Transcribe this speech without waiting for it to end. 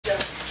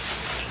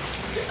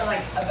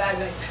like a bag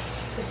like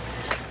this.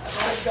 I've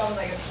always gone with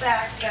like a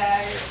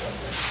backpack or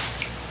something.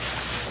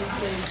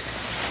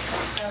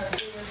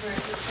 Bigger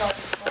versus probably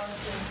the smallest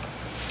thing.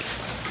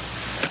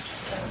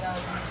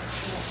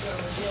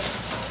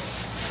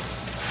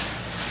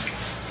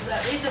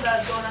 At least if I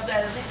was going up there,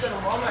 I'd at least go to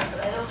Walmart, but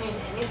I don't need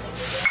anything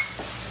with it.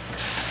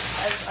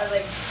 I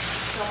like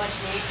so much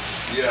meat.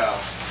 Yeah.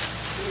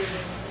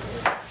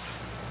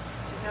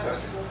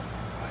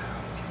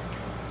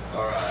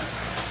 All right.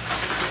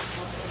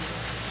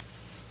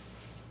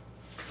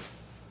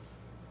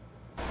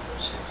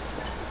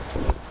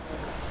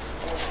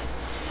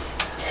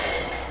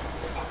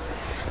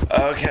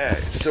 Okay,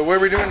 so what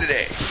are we doing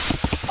today?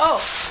 Oh,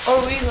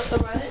 are we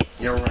running?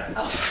 Yeah, we're running.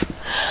 Oh.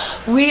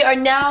 We are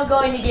now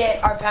going to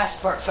get our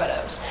passport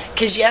photos.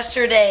 Because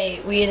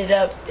yesterday we ended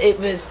up, it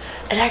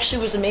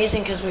actually was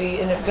amazing because we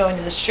ended up going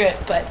to this trip,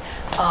 but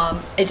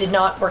it did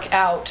not work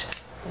out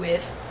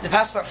with the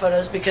passport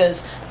photos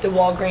because the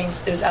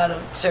Walgreens, it was out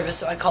of service,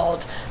 so I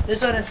called.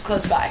 This one is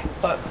close by,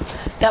 but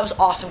that was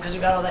awesome because we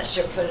got all that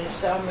strip footage,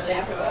 so I'm really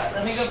happy about that.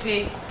 Let me go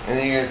pee. And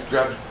then you're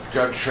going to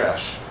grab the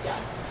trash. Yeah.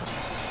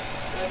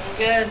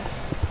 Good.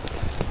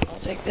 I'll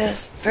take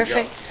this.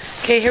 Perfect.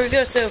 Okay, here we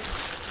go. So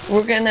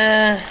we're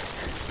gonna,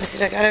 let's see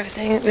if I got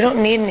everything. We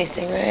don't need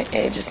anything, right?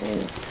 Yeah, you just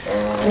need,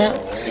 no?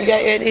 You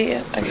got your ID?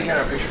 Yeah. Okay. You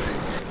got a picture.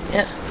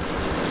 Yeah.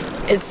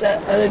 It's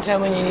that other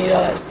time when you need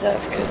all that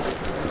stuff, because...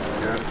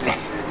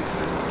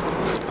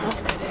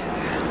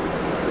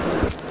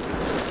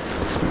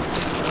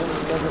 I'll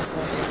just go this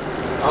way.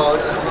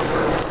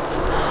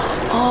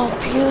 Oh,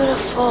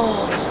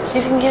 beautiful. See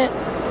if you can get...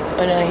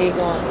 Oh, no, he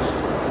gone.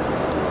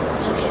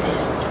 Look at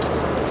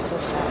him. He's so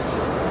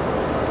fast.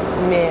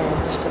 Man,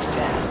 you're so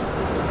fast.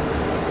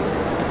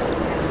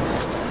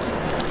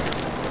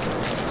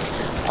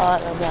 Oh, I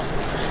love that.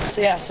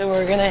 So yeah, so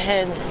we're gonna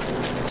head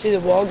to the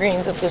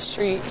Walgreens up the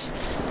street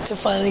to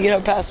finally get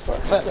our passport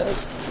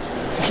photos.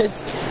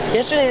 Because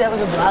yesterday that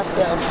was a blast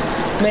though.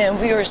 Man,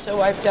 we were so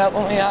wiped out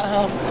when we got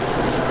home.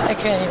 I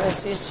couldn't even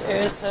see shit.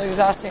 It was so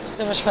exhausting. It was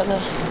so much fun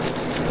though.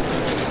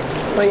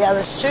 But yeah,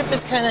 this trip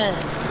is kind of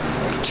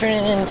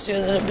turning into a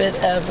little bit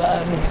of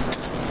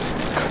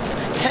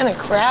kind of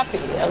crappy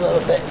a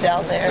little bit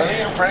down there. No,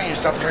 in front of you.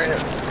 Stop turning.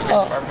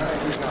 Oh.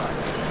 Who's not?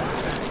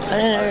 I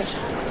didn't know.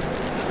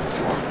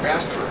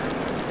 Faster.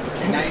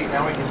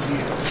 Now we can see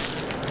it.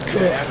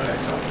 Cool.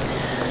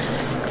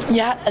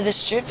 Yeah,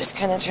 this trip is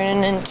kind of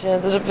turning into a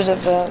little bit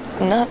of a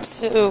not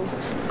so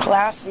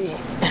classy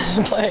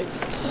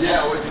place.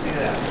 Yeah, what did you do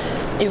that?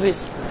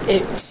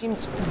 It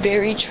seemed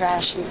very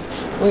trashy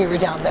when we were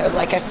down there.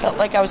 Like I felt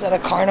like I was at a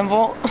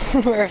carnival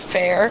or a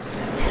fair.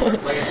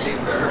 Like a state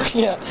fair?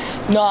 Yeah,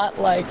 not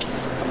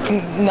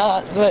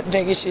what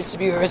Vegas used to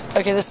be.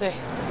 Okay, this way.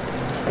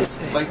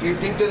 Like, do you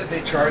think that if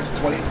they charged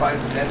 25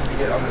 cents to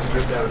get on this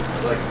trip, that would,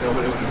 like,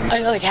 nobody would be... I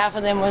know, like, half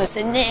of them would have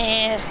said,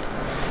 nah,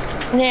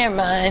 never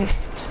mind.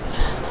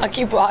 I'll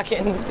keep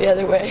walking the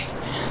other way.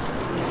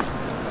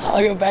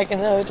 I'll go back in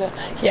the hotel.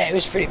 Yeah, it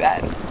was pretty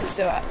bad.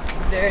 So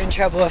they're in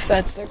trouble if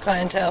that's their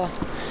clientele.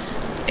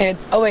 And,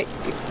 oh, wait,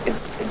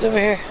 it's over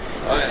here.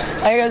 Oh, yeah.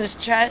 I gotta go to this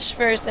trash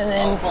first, and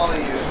then... I'll follow you.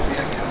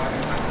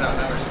 Now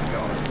where she's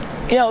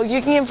going. You know, you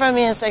can get in front of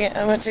me in a second.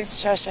 I'm gonna take the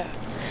trash out.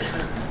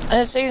 I'm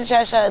just taking the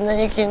trash out, and then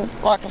you can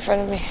walk in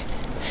front of me.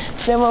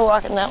 Then we're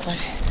walking that way.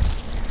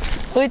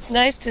 Oh, it's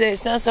nice today.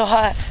 It's not so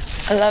hot.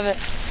 I love it.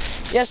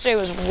 Yesterday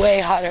was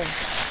way hotter.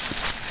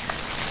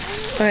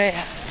 Way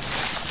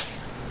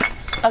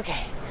hotter.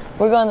 Okay,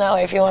 we're going that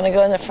way. If you want to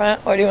go in the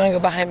front, or do you want to go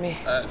behind me?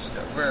 Just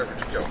wherever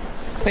you go.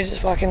 We're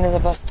just walking to the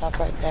bus stop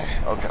right there.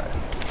 Okay.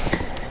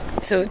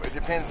 So it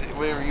depends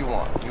whatever you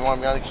want. You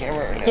want me on the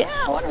camera or no? Yeah,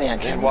 I want to be on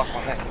camera. Then walk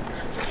behind me.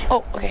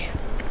 Oh, okay.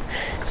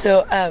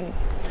 So,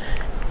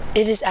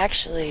 it is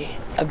actually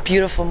a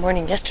beautiful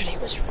morning. Yesterday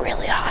was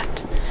really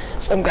hot,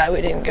 so I'm glad we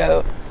didn't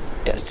go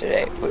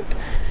yesterday.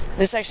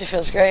 This actually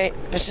feels great,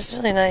 which is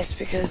really nice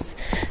because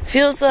it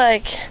feels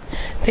like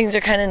things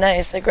are kind of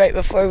nice, like right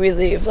before we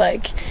leave.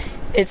 Like,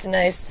 it's a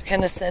nice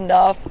kind of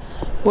send-off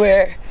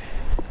where,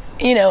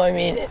 you know, I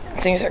mean,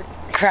 things are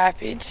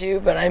crappy too,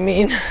 but I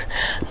mean,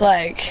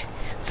 like,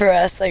 for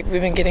us, like,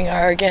 we've been getting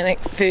our organic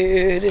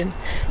food, and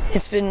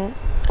it's been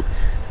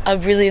a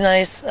really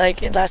nice,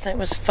 like, last night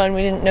was fun.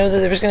 We didn't know that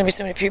there was going to be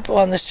so many people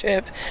on this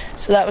trip,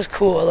 so that was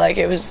cool. Like,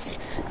 everything's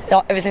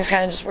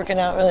kind of just working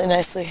out really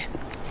nicely,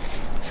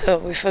 so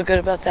we feel good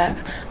about that.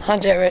 Huh,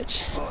 Jet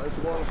Rich? Oh, it's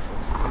one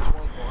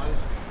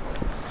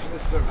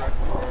flight.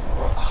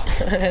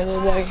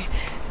 Little doggy.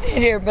 Hey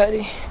there,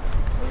 buddy.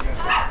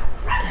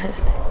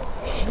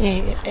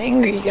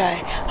 Angry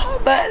guy. Hi,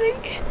 buddy.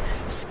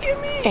 Excuse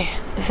me.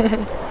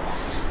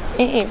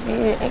 He's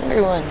the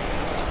angry one.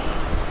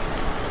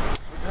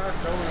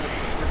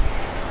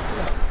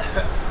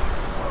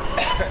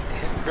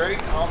 Very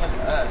common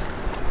to us,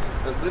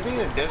 but living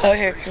in a desert oh,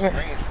 here, is strange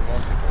for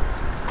most people.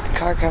 The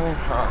car coming.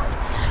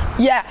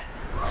 Yeah.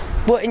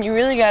 Well, and you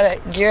really gotta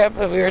gear up.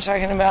 What we were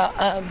talking about.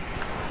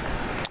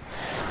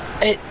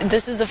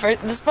 This is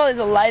probably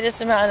the lightest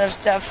amount of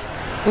stuff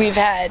we've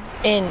had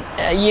in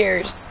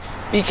years.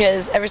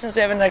 because ever since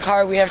we have in a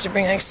car, we have to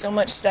bring like so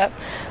much stuff.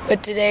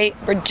 But today,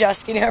 we're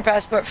just getting our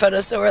passport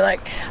photos, so we're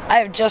like, I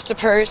have just a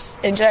purse,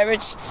 and Jai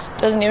Rich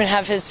doesn't even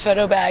have his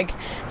photo bag.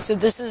 So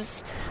this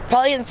is,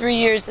 probably in 3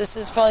 years, this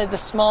is probably the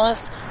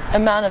smallest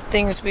amount of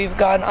things we've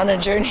gone on a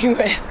journey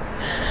with.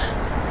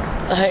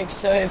 Like,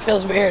 so it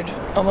feels weird.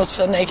 Almost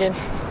feel naked.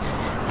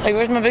 Like,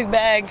 where's my big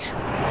bag?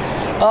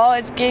 Oh,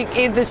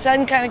 the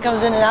sun kind of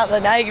comes in and out,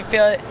 but now you can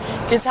feel it.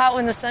 It gets hot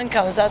when the sun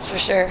comes, that's for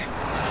sure.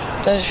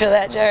 Don't you feel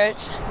that, Jared?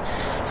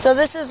 So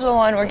this is the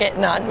one we're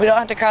getting on. We don't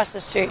have to cross the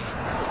street.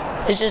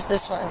 It's just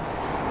this one.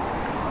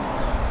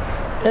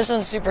 This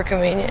one's super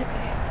convenient.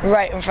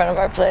 Right in front of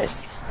our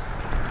place.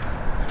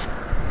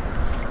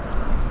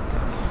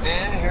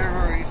 And here's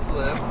where we used to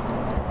live.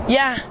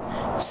 Yeah.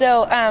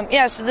 So,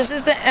 so this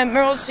is the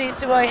Emerald Suite,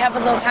 so we have a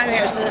little time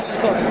here, so this is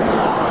cool.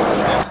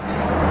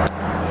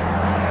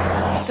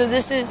 So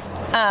this is,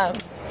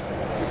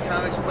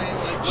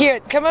 here,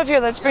 come up here,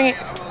 let's bring it.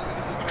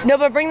 No,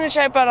 but bring the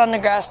tripod on the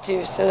grass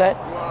too, so that,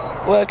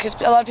 well, because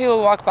a lot of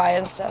people walk by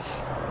and stuff.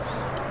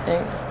 There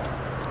you go.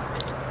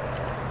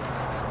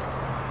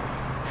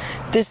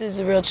 This is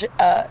a real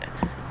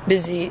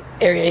busy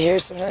area here.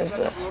 Sometimes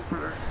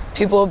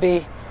people will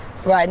be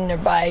riding their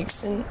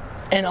bikes and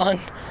on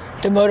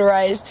the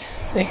motorized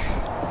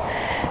things.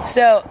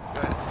 So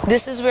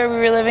this is where we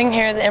were living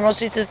here. The Emerald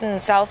Suites is in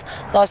South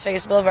Las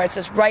Vegas Boulevard, so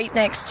it's right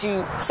next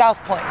to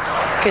South Point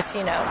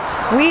Casino.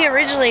 We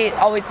originally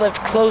always lived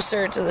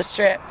closer to the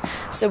Strip,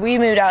 so we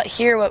moved out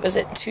here, what was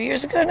it, 2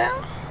 years ago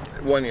now?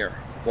 1 year.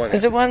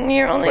 Is it 1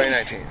 year only?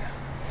 2019.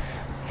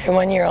 Okay,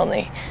 1 year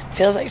only.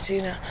 Feels like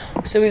 2 now.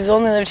 So we've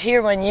only lived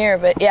here 1 year,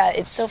 but yeah,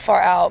 it's so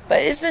far out.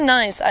 But it's been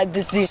nice.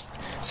 These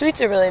suites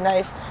are really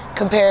nice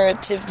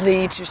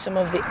comparatively to some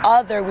of the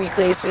other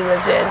weeklies we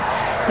lived in.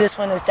 This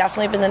one has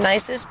definitely been the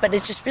nicest, but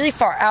it's just really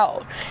far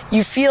out.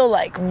 You feel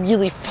like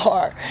really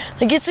far.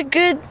 Like it's a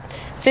good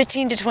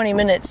 15 to 20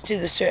 minutes to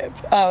the Strip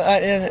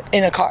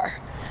in a car.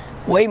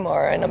 Way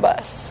more in a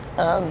bus.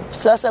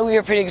 So that's why we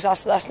were pretty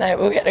exhausted last night,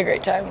 but we had a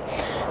great time.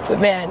 But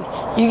man,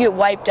 you get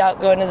wiped out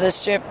going to the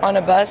Strip on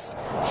a bus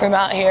from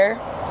out here,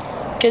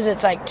 because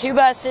it's like 2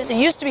 buses. It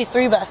used to be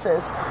 3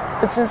 buses,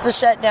 but since the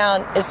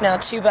shutdown, it's now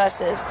 2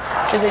 buses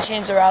because they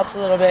changed the routes a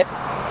little bit.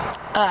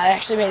 It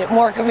actually made it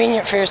more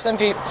convenient for some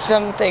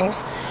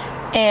things.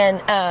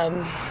 And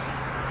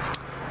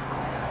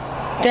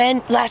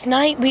then last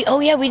night we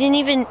didn't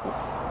even,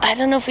 I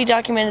don't know if we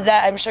documented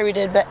that, I'm sure we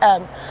did, but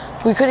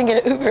we couldn't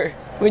get an Uber.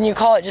 When you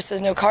call, it just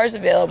says no cars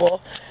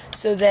available.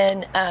 So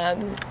then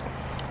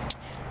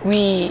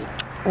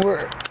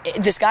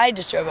this guy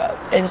just drove up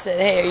and said,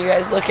 hey, are you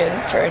guys looking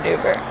for an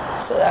Uber?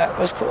 So that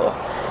was cool.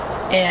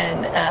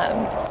 And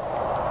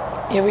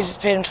we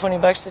just paid him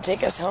 $20 to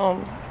take us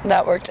home.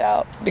 That worked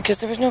out because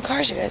there was no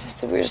cars, you guys.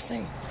 It's the weirdest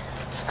thing.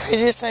 It's the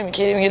craziest time. You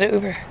can't even get an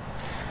Uber.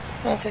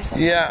 You want to say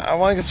something? Yeah, I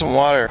want to get some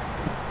water.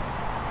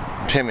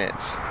 10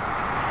 minutes.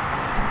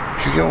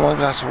 Can you get 1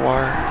 glass of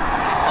water?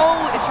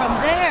 Oh, it's from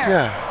there?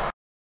 Yeah.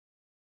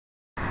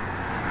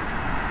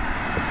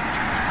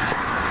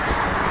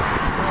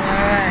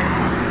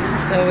 Alright.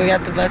 So we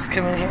got the bus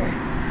coming here.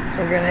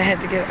 We're gonna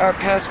head to get our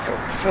passport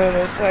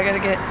photos. So I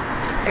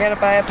gotta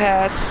buy a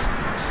pass.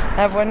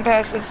 I have 1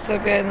 pass that's still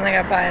good, and I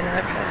gotta buy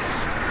another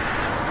pass.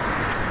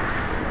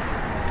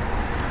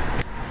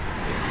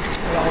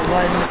 We're all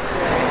ones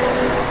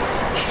today.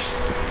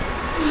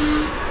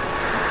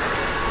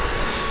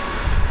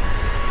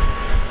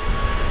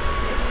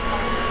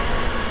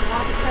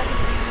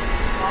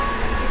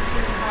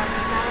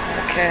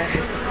 Okay,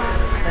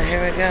 so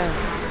here we go.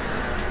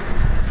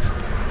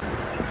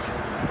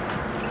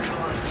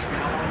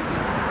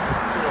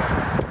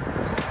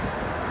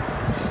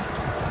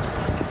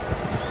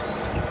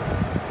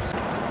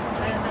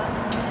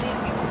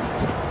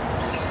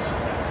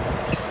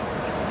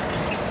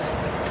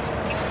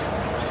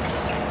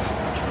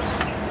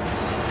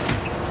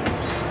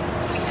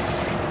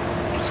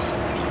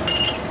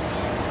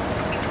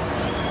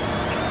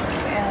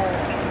 And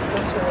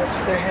this one is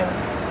for him.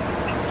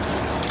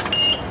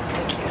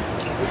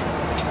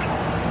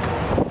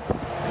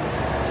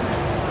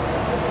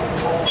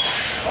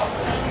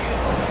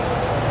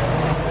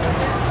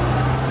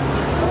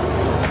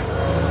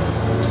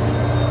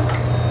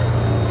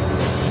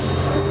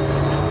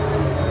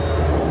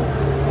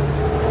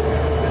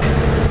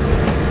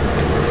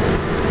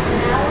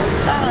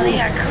 Oh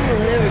yeah, cool.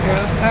 There we go.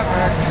 That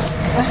works.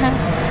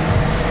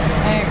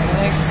 There we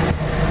go.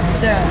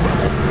 So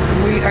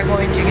we are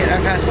going to get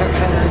our passport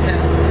photos now.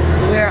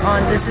 We're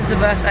on. This is the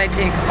bus I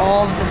take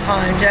all the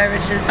time. Jai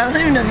Rich is. I don't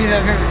even know if you've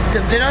ever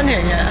been on here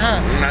yet, huh?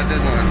 Not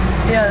this one.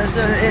 Yeah. So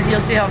you'll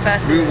see how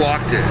fast. We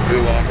walked it. We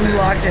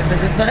walked it.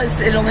 But the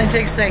bus, it only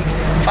takes like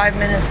 5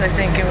 minutes, I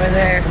think, and we're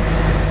there.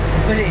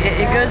 But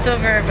it goes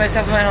over by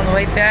South Point on the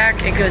way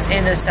back. It goes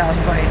into South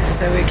Point,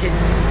 so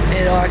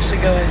it'll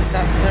actually go in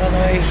South Point on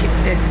the way.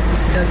 It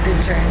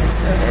turns.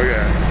 So.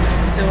 Okay.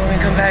 So when we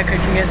come back,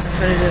 we can get some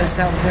footage of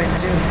South Point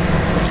too.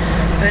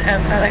 But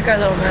I like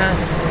our little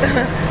masks.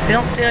 They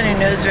don't stay on your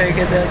nose very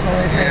good. That's the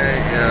only thing.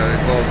 Yeah, they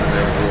close the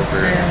nose a little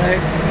bit. Yeah,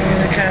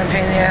 they're kind of a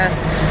pain in the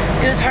ass.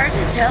 It was hard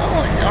to tell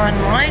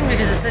online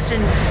because it's such a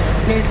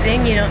new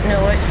thing. You don't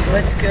know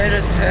what's good,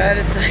 what's bad.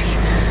 It's like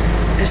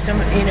there's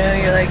some,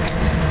 you're like.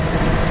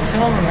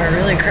 Some of them are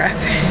really crappy,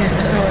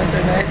 the other ones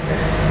are nicer.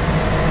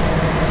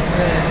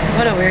 But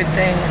what a weird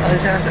thing.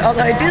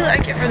 Although I do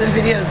like it for the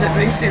videos, it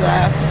makes me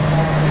laugh.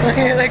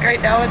 Like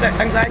right now,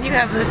 I'm glad you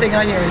have the thing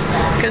on yours,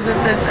 because with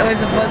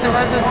the both of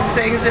us with the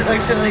things, it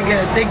looks really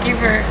good. Thank you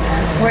for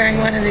wearing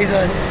one of these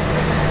ones.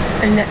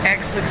 And the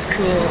X looks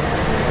cool.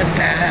 The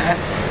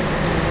badass.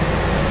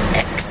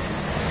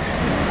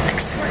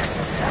 X marks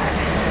the spot.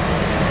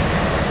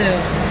 So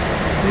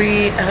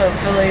we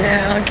hopefully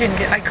now can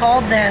get. I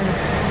called them.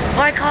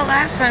 Well, I called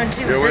last time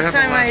too. Yeah, this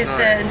time I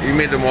said. You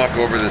made them walk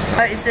over this time.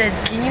 I said,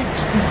 can you.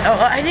 Oh,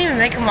 I didn't even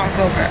make them walk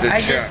over. I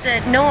just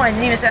said, no, I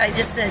didn't even say. I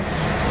just said,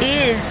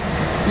 is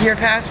your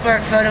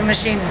passport photo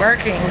machine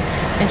working?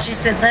 And she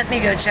said, let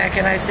me go check.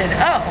 And I said,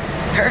 oh,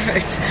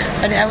 perfect.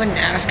 I wouldn't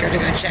ask her to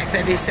go check.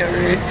 That'd be so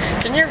rude.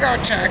 Can you go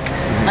check?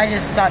 I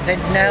just thought they'd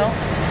know.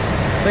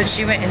 But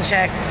she went and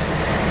checked.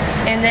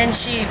 And then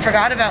she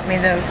forgot about me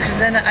though, because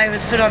then I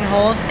was put on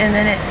hold, and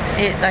then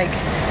it like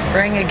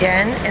rang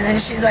again, and then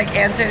she's like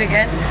answered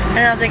again,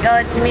 and I was like, oh,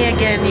 it's me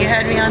again. You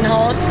had me on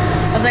hold.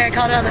 I was like, I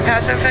called out the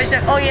passport photo. She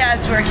said, oh yeah,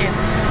 it's working.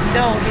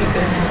 So okay,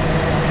 good.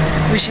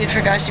 Wish she had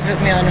forgot she put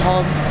me on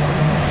hold,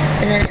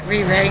 and then it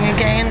re-rang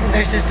again.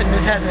 Their system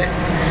just has it.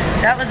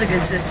 That was a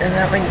good system.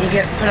 That when you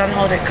get put on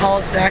hold, it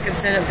calls back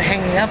instead of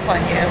hanging up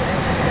on you.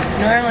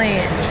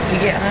 Normally,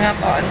 you get hung up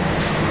on.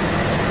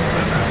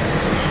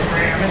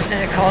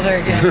 Instead, it called her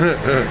again.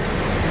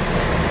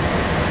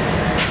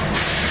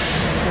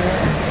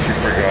 She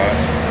forgot.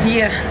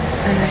 Yeah.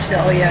 And then she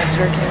said, oh yeah, it's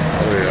working.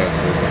 Oh yeah.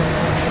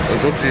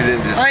 Let's hope she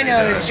didn't just I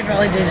know, she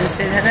probably did just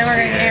say that. And then we're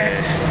gonna hear,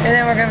 and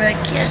then we're gonna be like,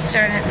 yes,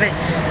 darn it.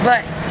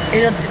 But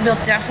we'll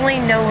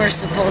definitely know we're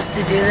supposed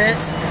to do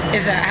this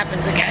if that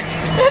happens again.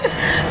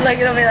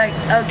 Like it'll be like,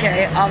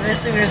 okay,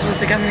 obviously we were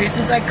supposed to come here.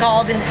 Since I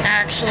called and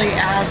actually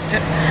asked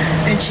her,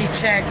 and she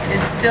checked,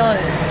 it's still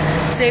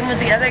same with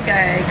the other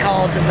guy I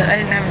called, but I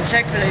didn't have him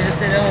checked. But I just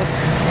said, oh,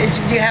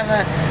 do you have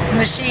a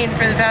machine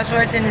for the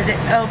passports, and is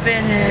it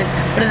open? And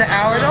what are the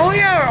hours? Oh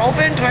yeah, we're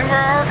open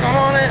 24-hour. Come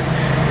on it.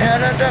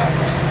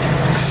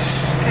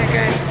 Okay,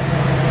 great.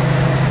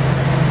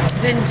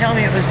 Didn't tell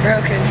me it was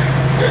broken.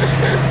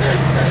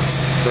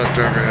 Bus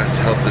driver has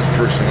to help this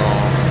person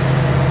off.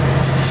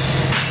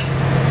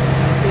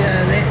 Yeah,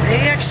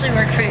 they actually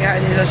work pretty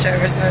hard, these bus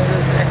drivers. Sometimes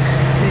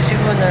these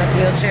people in the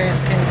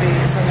wheelchairs can be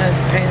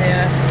sometimes a pain in the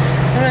ass.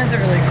 Sometimes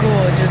they're really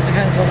cool. It just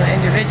depends on the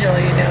individual,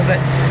 But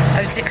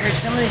I've heard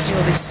some of these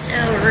people be so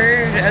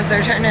rude as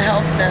they're trying to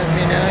help them,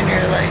 And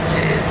you're like,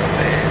 geez,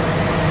 Louise.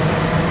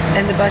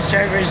 And the bus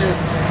drivers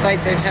just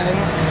bite their tongue.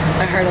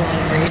 I've heard a lot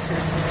of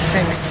racist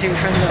things too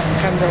from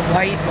the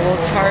white old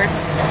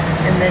farts,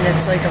 and then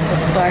it's like a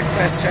black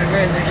bus driver,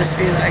 and they'll just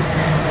be like,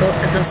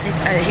 they'll say,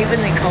 I hate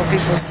when they call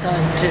people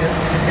son too.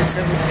 It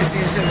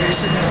seems so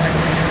racist. They're like,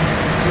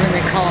 when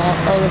they call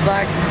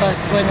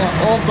when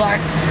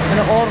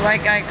an old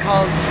white guy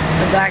calls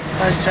the black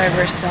bus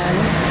driver son,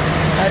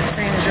 that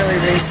seems really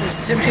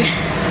racist to me,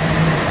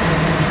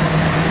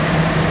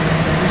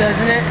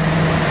 doesn't it?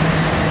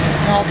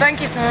 Oh,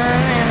 thank you, son.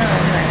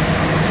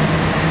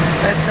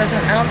 That doesn't.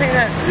 I don't think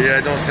that's.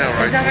 Yeah, it don't sound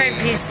right. It's not very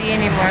PC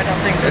anymore. I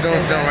don't think. It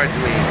don't sound right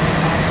to me.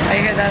 I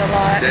hear that a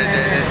lot.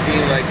 It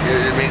seemed like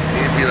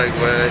he'd be like,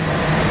 what?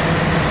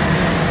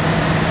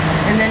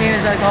 And then he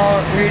was like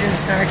all rude and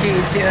snarky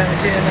to him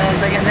too, and I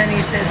was like, and then he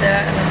said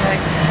that, and I'm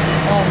like,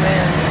 oh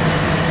man.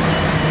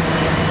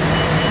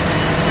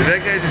 Did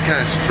that guy just kind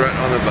of strut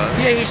on the bus?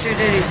 Yeah, he sure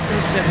did. He's still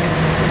strutting.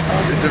 It's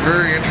awesome. It's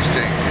very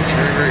interesting. It's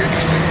very, very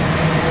interesting.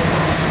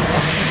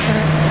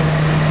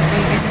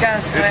 He's got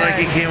a swag. It's like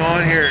he came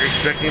on here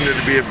expecting there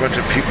to be a bunch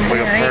of people,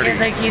 like a party.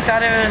 Like he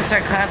thought everyone would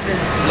start clapping.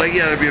 Like,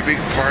 yeah, there'd be a big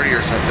party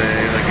or something.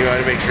 Like, you had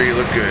to make sure you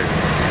look good.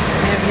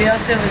 Yeah, we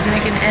also was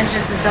making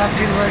entrance and thought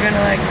people were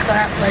gonna like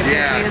clap, like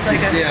he was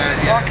like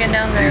walking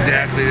down the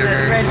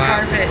red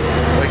carpet.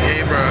 Like,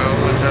 hey bro,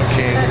 what's up,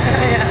 King?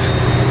 Yeah.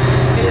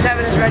 He was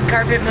having his red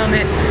carpet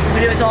moment,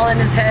 but it was all in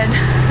his head.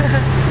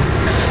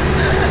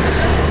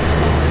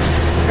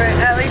 But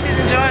at least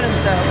he's enjoying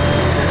himself.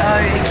 So,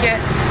 you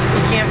can't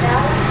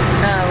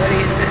what do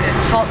you say,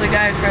 fault the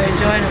guy for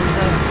enjoying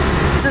himself.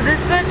 So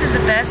this bus is the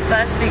best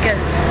bus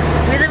because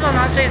we live on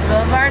Las Vegas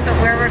Boulevard, but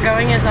where we're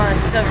going is on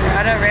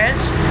Silverado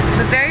Ranch.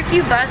 But very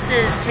few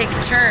buses take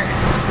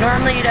turns.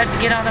 Normally you'd have to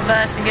get on a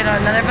bus and get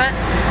on another bus.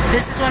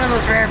 This is one of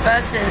those rare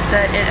buses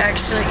that it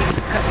actually, you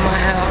keep cutting my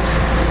head off.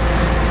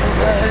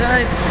 It's one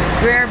of those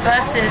rare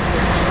buses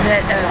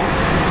that,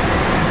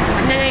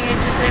 no,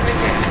 just stay right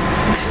there.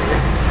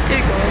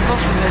 Did go,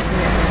 both of us in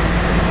it.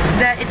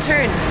 That it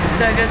turns,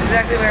 so it goes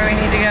exactly where we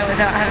need to go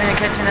without having to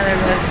catch another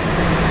bus.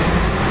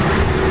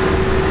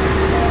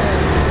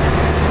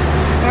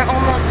 We're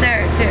almost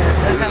there too.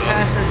 That's how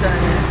fast this one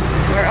is.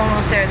 We're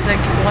almost there. It's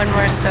like one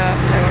more stop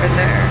and we're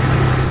there.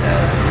 So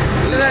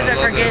sometimes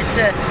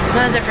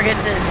I forget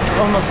to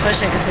almost push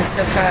it because it's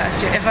so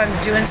fast. If I'm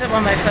doing something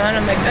on my phone,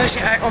 I'm like, oh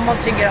shit, I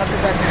almost didn't get off the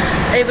bus.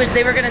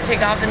 They were gonna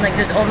take off and like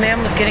this old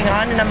man was getting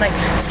on and I'm like,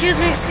 excuse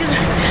me,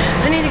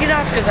 I need to get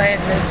off because I had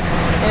missed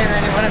and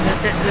I didn't want to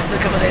miss it. This was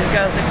a couple days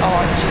ago. I was like,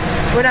 oh jeez.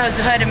 When I was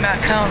heading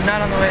back home,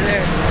 not on the way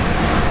there.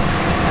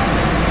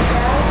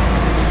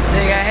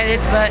 There you go, I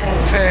hit the button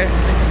for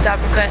stop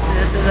requested.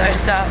 This is our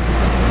stop.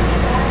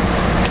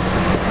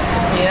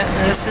 Yep,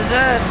 this is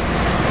us.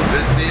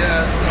 This be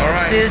us.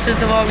 Alright. See, this is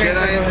the Walgreens.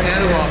 Jedi in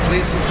Panama,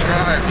 please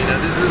subscribe. You know,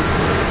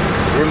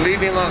 we're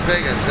leaving Las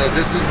Vegas, so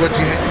this is what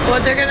you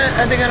What are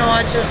they gonna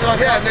watch us walk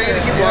Yeah, out they're gonna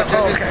there? keep watching.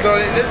 Oh, Just okay. throw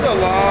it in. This is a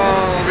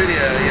long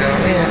video, you know.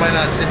 People might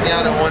not sit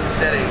down in one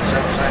setting, you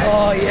know what I'm saying?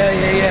 Oh, yeah.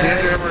 You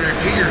have to remember to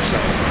repeat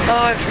yourself.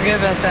 Oh, I forget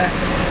about that.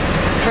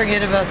 Forget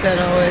about that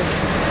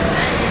always.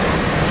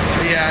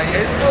 Yeah,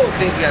 it's a little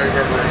thing you gotta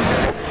remember.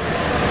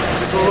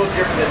 It's just a little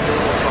different than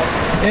normal talk.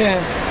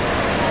 Yeah.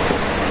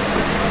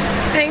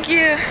 Thank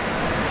you.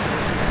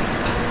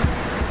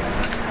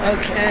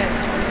 Okay.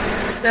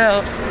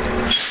 So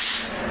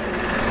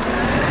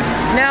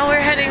now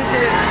we're heading to.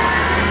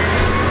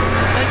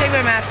 Let me take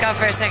my mask off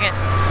for a second.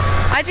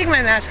 I take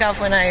my mask off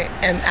when I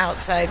am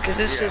outside because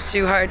it's just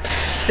too hard.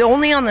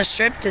 Only on the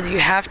strip do you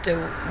have to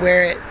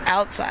wear it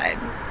outside.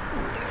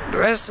 The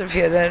rest of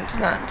here, that's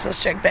not so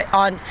strict. But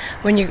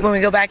when we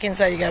go back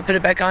inside, you gotta put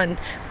it back on.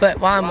 But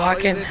while I'm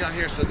walking, Look at this out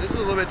here. So this is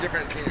a little bit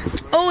different scenery.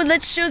 So oh,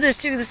 let's show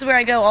this too. This is where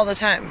I go all the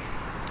time.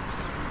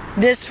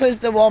 This was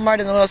the Walmart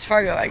and the Wells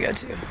Fargo I go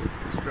to.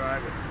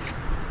 Describe it.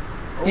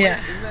 Oh, Yeah.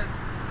 Wait, isn't that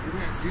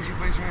sushi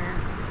place right here?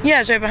 Yeah,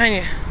 it's right behind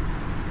you.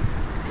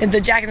 And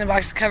the Jack in the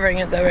Box is covering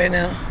it though right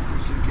now.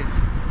 She gets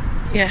it.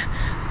 Yeah.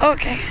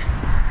 Okay.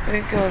 We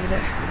go over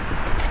there.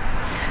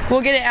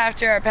 We'll get it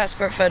after our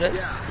passport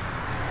photos.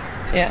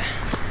 Yeah.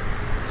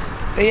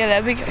 But yeah,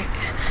 that'd be great.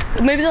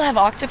 Maybe they'll have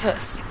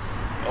octopus.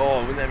 Oh,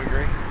 wouldn't that be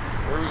great?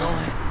 Where are we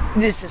going?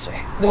 This way.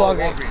 The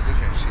Walgreens. Okay,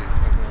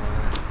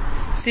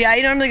 shit. See,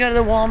 I normally go to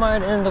the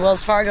Walmart and the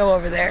Wells Fargo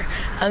over there.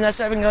 And that's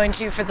what I've been going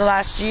to for the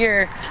last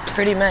year,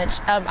 pretty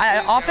much.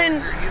 I often...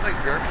 He's like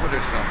barefoot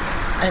or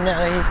something. I know,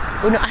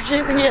 oh no,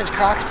 actually I think he has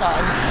Crocs on.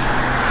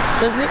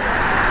 Doesn't he?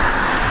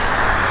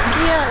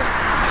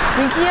 I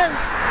think he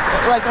has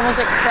like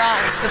almost like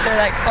Crocs, but they're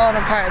like falling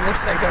apart. It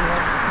looks like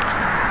almost.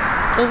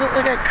 Does it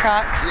look like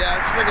Crocs? Yeah,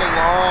 it's like a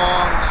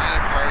long night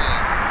of partying.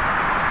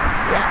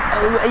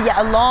 Yeah,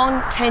 a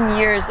long 10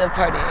 years of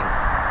partying.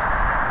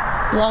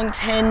 Long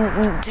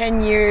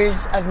 10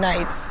 years of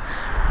nights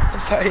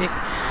of partying.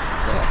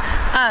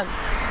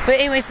 But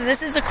anyway, so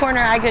this is the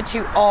corner I go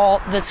to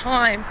all the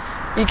time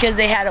because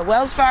they had a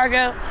Wells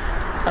Fargo,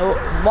 a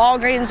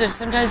Walgreens, or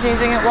sometimes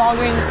anything at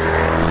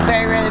Walgreens.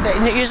 Very rarely, but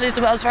usually it's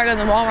the Wells Fargo and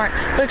the Walmart.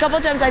 But a couple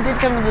of times I did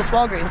come to this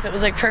Walgreens, so it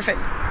was like perfect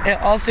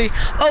at all three.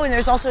 Oh, and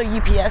there's also a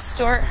UPS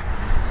store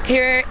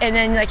here, and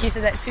then like you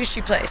said, that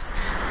sushi place.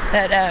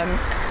 That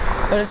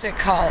what is it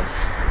called?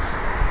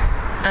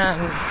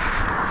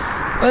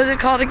 What is it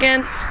called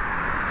again?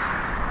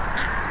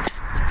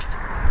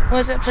 What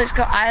was that place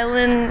called?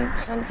 Island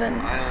something?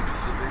 Island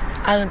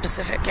Pacific. Island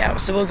Pacific, yeah.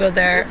 So we'll go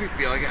there. If you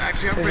feel like it.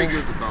 Actually, I'm pretty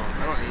good with the bones.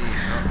 I don't need.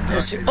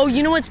 Oh,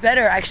 you know what's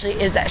better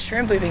actually is that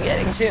shrimp we've been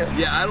getting too.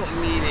 Yeah, I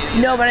don't need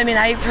any. No, but I mean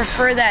I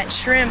prefer that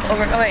shrimp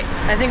over. Oh wait,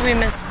 I think we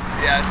missed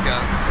Yeah, let's go.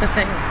 the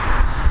thing.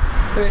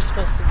 We were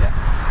supposed to go.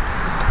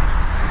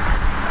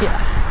 Yeah,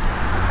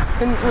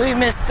 we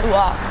missed the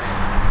walk.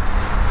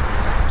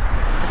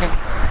 Okay.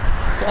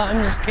 So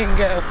I'm just gonna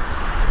go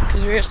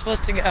because we were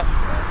supposed to go.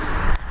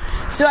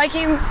 So I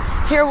came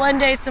here one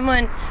day.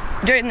 Someone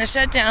during the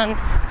shutdown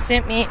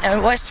sent me a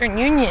Western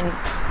Union,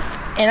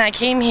 and I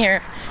came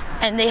here.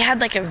 And they had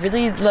like a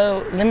really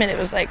low limit. It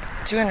was like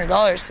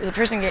 $200. So the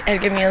person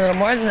had given me a little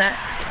more than that.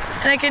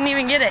 And I couldn't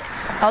even get it.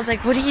 I was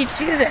like, what do you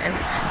do then?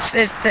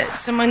 If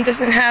someone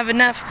doesn't have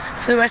enough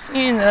for the Western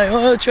Union, they're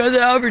like, oh, try the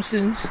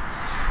Albertsons.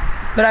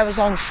 But I was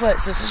on foot,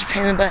 so it's such a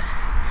pain in the butt.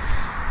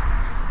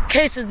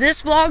 Okay, so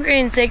this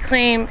Walgreens, they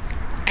claim,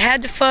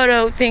 had the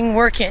photo thing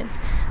working.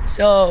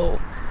 So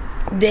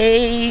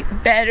they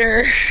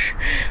better,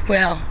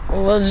 well,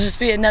 it'll just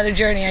be another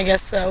journey, I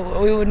guess.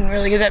 So we wouldn't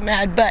really get that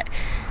mad. But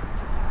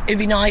it'd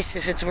be nice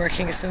if it's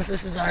working since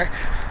this is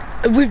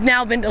we've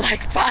now been to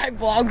like 5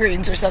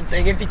 Walgreens or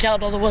something if you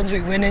count all the ones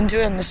we went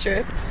into on the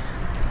strip.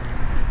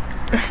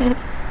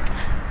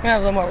 We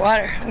have a little more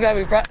water. I'm glad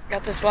we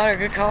got this water.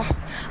 Good call.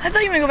 I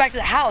thought you were going to go back to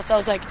the house. I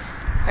was like,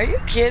 are you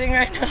kidding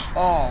right now?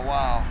 Oh,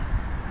 wow.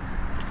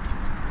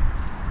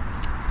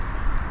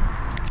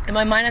 In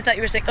my mind I thought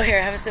you were saying, oh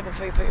here, have a sip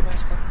before you put your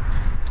mask on.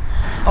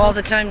 All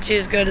the time too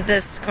is go to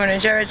this corner.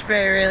 Jared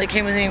very rarely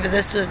came with me, but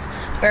this was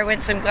where I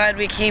went, so I'm glad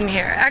we came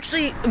here.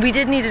 Actually, we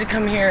did need to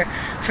come here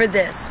for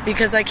this,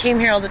 because I came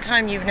here all the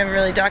time. You've never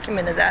really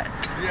documented that.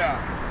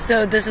 Yeah.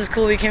 So this is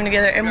cool. We came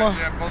together, and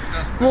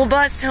we'll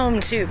bus home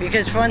too,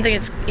 because for one thing,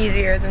 it's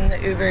easier than the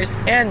Ubers,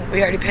 and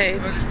we already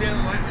paid.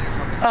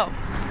 Oh,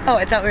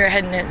 I thought we were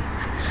heading in.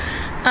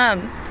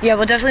 Yeah,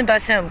 we'll definitely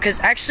bus home, because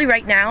actually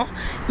right now,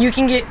 you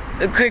can get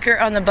quicker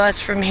on the bus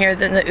from here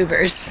than the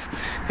Ubers,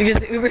 because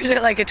the Ubers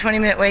are like a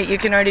 20-minute wait. You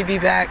can already be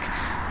back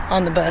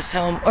on the bus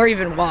home, or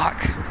even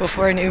walk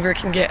before an Uber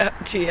can get up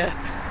to you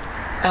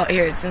out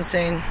here. It's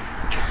insane.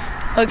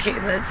 Okay,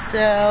 let's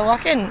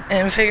walk in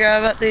and figure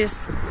out about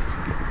these.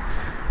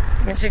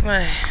 Let me take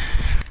my...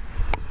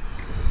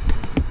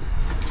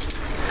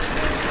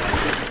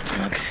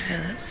 Okay,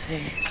 let's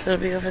see. So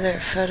it'll be over there,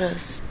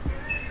 photos.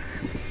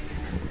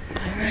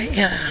 Alright,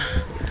 yeah.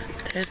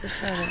 There's the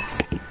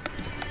photos.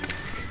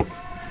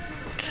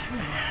 Okay.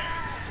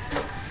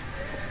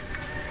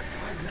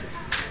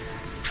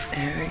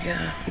 There we go.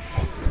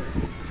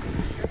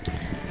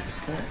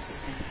 So let's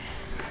see.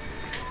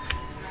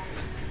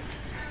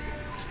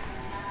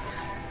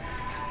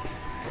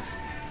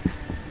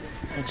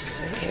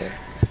 Just right here.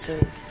 So,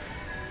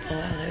 oh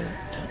wow,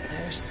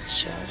 there's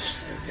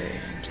shelves are very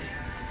empty.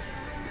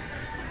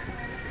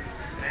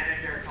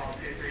 Manager call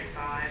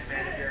 235.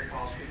 Manager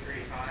call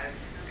 235.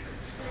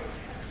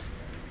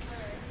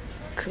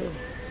 Cool.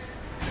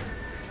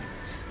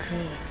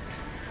 Cool.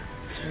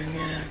 So we can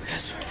get our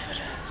passport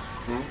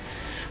photos.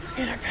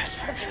 Get our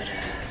passport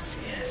photos.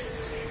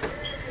 Yes.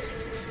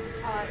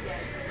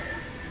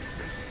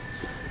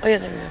 Oh yeah,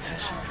 there we go.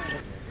 Passport photo.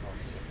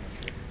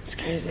 It's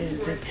crazy to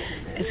think.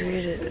 It's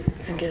weird to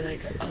think of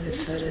like all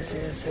these photos.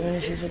 You know, so many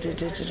people do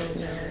digital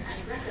now.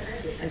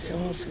 It's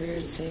almost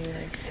weird seeing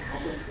like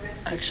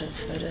actual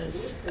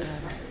photos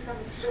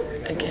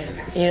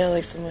again. You know,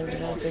 like someone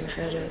developing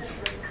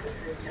photos.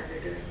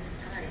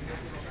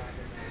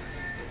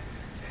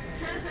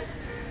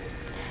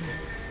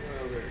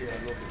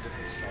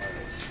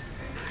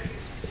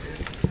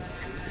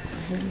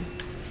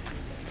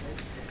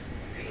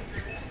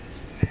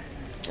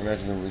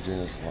 Imagine them redoing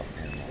this a lot.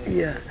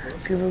 Yeah,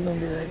 people are gonna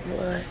be like,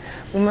 what?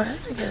 We might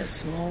have to get a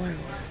smaller one.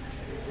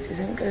 Do you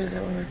think, or does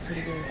that one look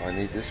pretty good? I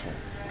need this one.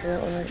 Does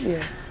that one look,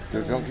 yeah.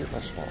 Dude, don't get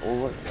much small. Oh,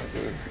 look,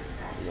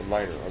 the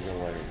lighter. I'll get a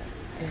lighter one.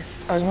 Yeah.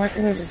 I was more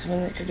thinking just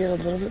one that could get a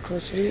little bit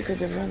closer to you,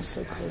 because everyone's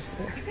so close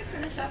there.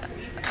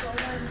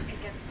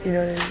 You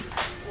know what I mean?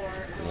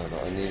 No,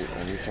 I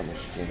need something to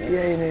stand up.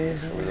 Yeah, you need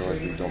something. Otherwise,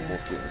 we don't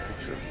both get in the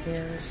picture.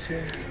 Yeah, that's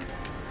true.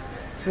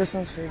 So this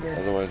one's pretty good.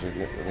 Otherwise,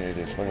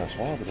 they explain how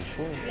small, but it's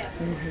short. Yeah.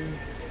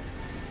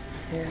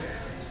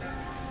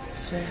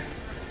 Sure.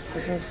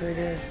 This one's pretty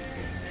good.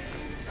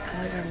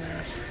 I like our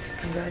masks.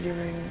 I'm glad you're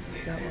wearing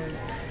that one,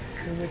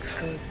 because it looks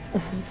cool.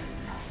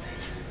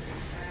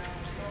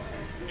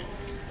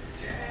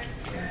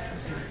 That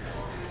feels nice.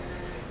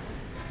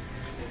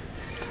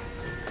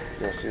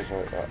 Yeah, see if I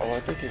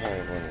bet if I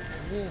have one that's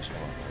a little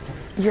small.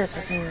 Yes, I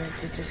think I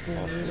could just get a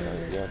little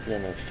bit. Yeah, I think I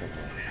know what you're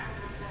talking about.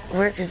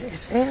 Where it could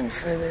expand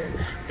further,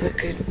 but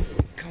could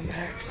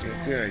compact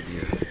smaller. Good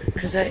idea.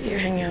 Because you're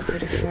hanging out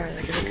pretty far.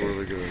 Like it could,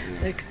 Really good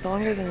idea. like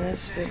longer than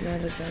this, but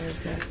not as long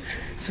as that.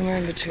 Somewhere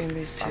in between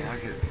these two. I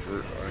like it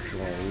for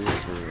actually on the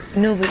roof.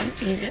 No, but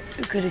you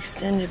could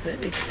extend it,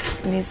 but it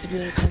needs to be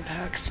able to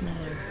compact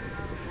smaller.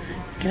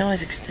 You can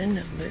always extend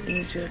them, but it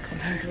needs to be able to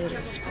compact a little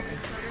bit smaller.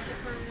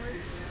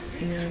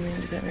 You know what I mean?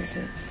 Does that make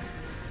sense?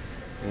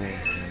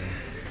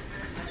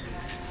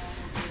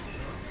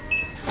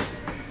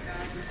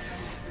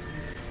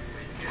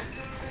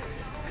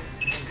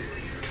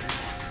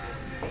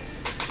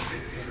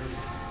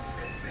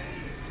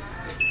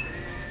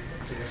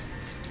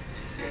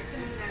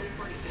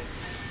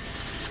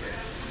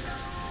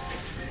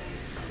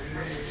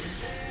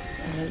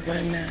 I was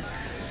buying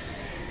masks.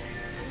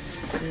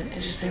 It's an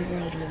interesting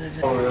world we live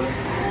in.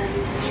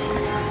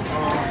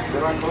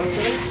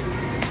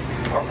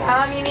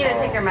 You need to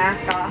take your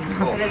mask off.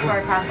 It is for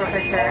a passport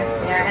picture.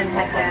 Yeah, and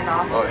headband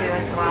off too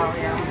as well.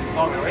 Yeah.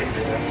 Oh, really?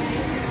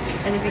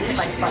 And if you could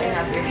like button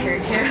up your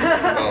shirt too.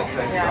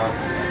 Yeah.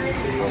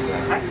 How's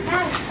that?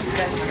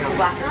 Good.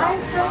 Glasses off.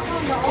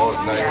 Oh,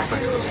 it's nice. Yeah.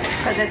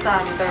 Because it's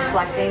the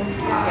reflecting.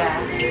 Yeah.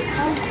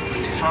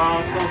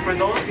 So for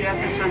those, you have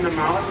to send them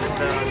out. The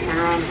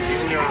turnaround is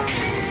usually around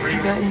 3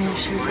 minutes. Button your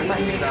shirt.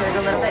 Button your shirt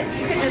a little bit.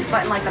 You could just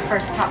button like the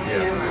first top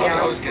two. Yeah,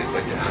 I always get it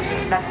like that. That's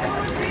it. That's it.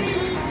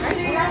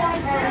 1,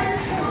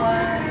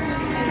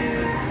 2,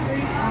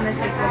 3. I'm gonna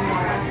take one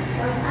more.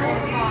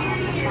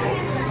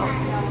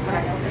 What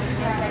I just did.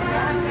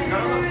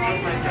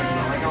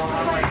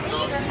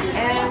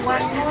 And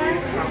one more.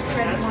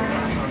 Ready? 1, 2,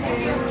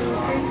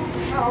 3.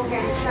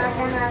 Okay,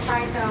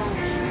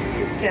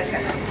 good,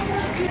 good.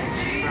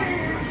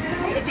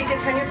 If you could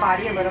turn your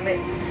body a little bit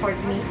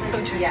towards me.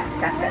 Yeah,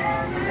 that's it.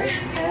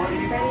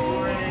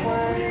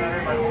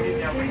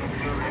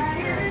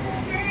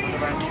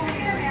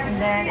 And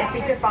then if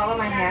you could follow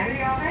my hand.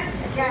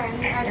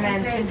 And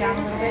then sit down a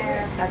little bit.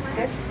 That's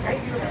good, right?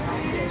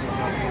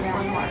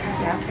 One more.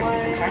 Yeah,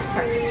 good.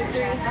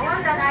 The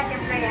one that I can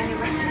play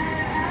anyway.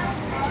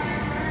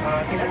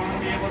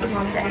 You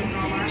want me to end?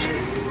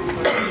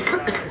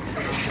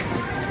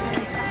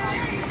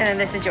 And then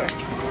this is yours.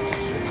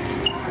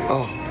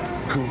 Oh,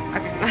 cool.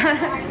 Okay.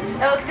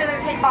 It's gonna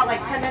take about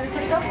like 10 minutes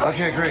or so.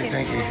 Okay, great.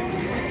 Thank you.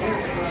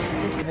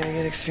 It's a very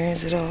good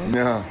experience at all.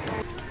 No.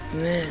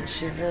 Man,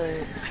 she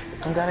really...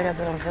 I'm glad I got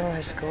that on film,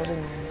 her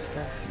scolding me and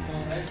stuff.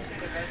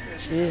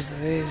 Jeez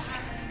Louise.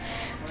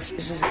 It's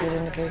just good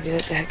to go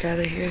get the heck out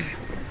of here.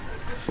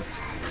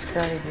 Let's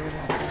go out of here.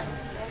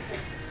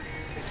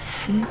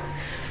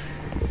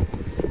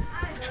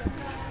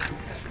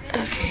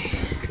 Okay.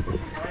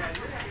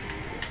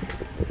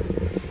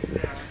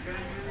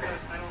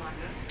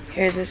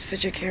 Here,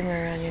 put your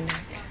camera around your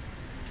neck.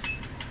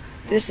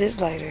 This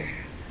is lighter.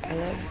 I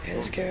love it. Here,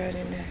 let's go around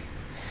your neck.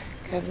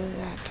 Grab the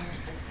that part.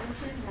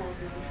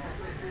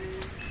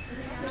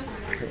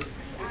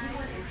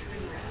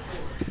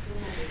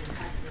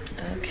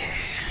 Okay.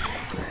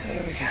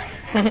 There we go.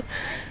 I hope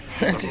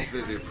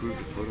that they approved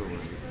the photo when the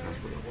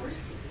passport office.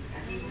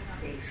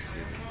 She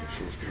said that her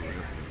shoe was covered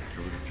up and I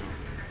covered the top.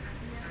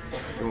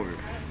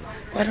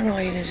 Well, I don't know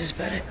why you didn't just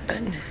button it.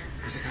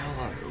 Because I got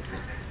a lot open.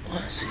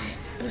 Well, sweet.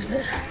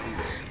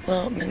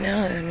 Well, but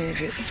now, I mean,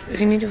 if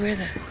you need to wear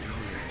that.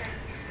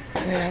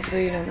 I mean,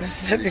 hopefully you don't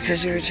mess it up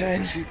because you were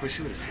trying. But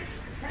she would have said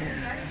something.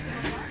 Yeah.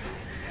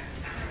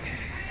 Okay.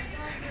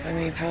 I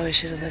mean, you probably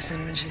should have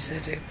listened when she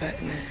said to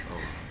button it.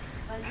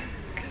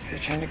 Because they're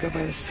trying to go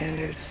by the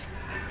standards.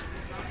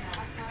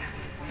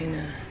 You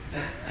know,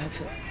 but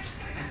hopefully.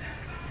 Yeah.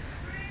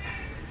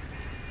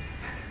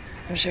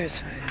 I'm sure it's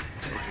fine.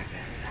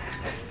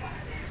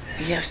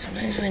 But yeah,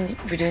 sometimes when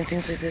we're doing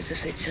things like this,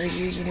 if they tell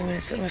you, you know, when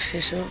it's something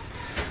official,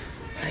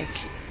 like,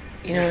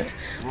 you know,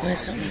 when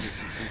it's something,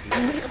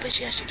 but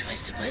she asked you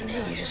twice to button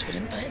it, you just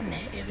wouldn't button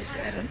it. It was,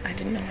 I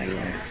didn't know why you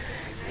weren't.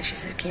 And she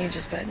said, can you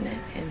just button it?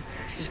 And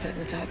she just buttoned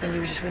the top and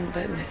you just wouldn't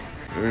button it.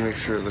 Let me make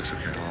sure it looks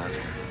okay.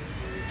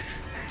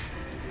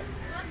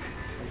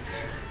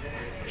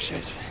 Sure,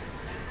 it's fine.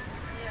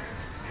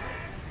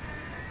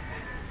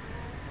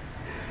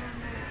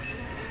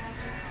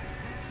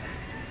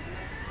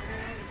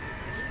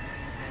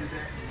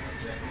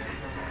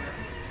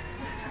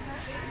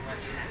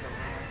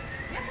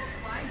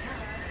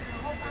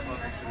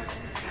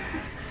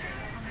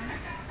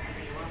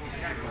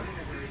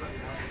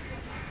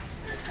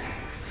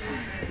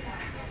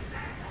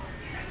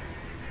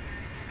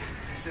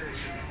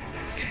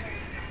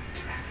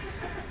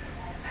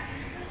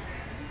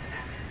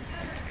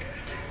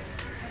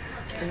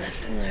 And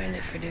lesson learned,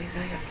 if we're doing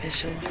something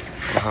official,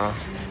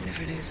 if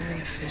we're doing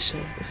something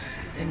official,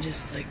 then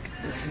just like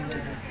listen to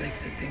the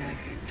thing, like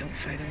don't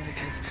fight them,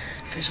 because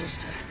official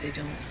stuff they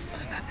don't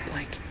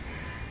like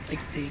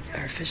they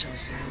are official,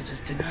 so they'll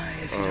just deny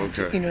if you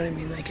don't. You know what I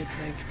mean? Like it's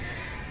like,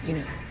 you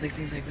know, like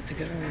things like with the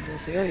government, they'll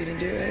say, oh, you didn't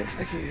do it right,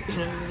 fuck you. You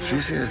know. She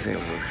said the thing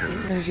was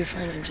okay. No, you're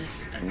fine. I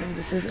know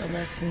this is a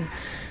lesson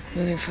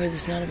moving forward.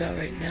 It's not about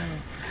right now.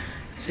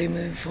 Say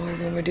moving forward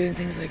when we're doing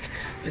things like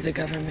with the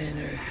government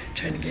or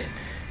trying to get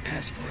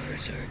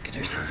passports or get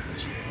our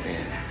citizenship.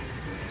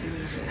 Do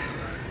what it says.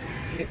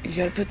 You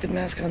gotta put the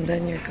mask on,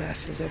 then your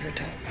glasses over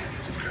top.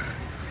 Okay.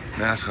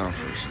 Mask on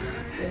first.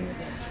 Then the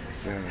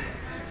glasses. Then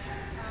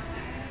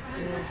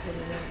I'll hold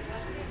it up.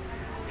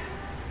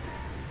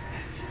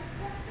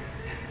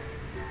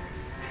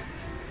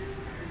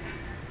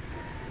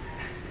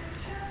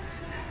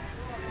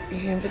 You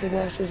can put the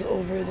glasses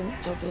over the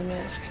top of the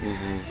mask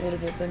a little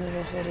bit, then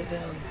it'll hold it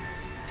down.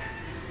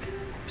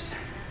 Oops.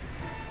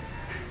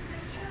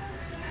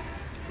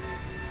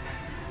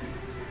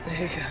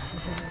 There you go.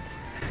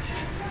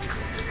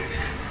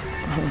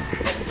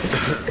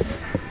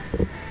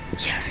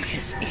 Yeah,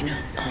 because, you know,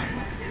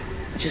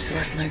 just a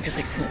lesson learned, because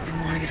like we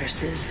want to get our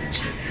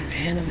citizenship in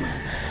Panama.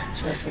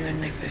 So lesson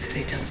learned, like if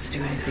they tell us to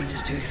do anything,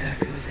 just do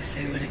exactly what they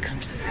say when it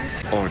comes to things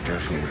like. Oh,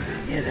 definitely.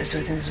 Yeah, that's why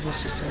I think this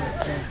was just a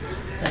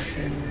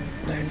lesson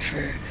learned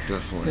for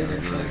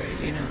moving forward,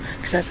 you know.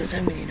 Because that's the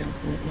time when, you know,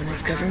 when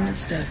it's government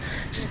stuff,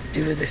 just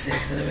do what they say,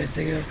 because otherwise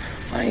they go,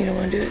 fine, you don't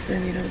want to do it,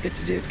 then you don't get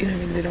to do it. You know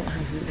what I mean? They don't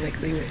have, like,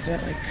 leeway. It's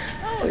not like,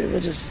 oh, we'll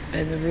just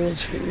bend the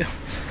rules for you.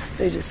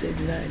 They just say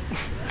denied.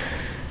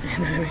 You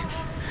know what I mean?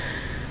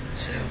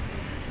 So...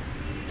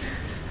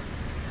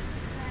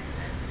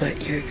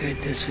 But you're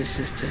good. This was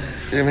just a...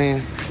 I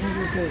mean...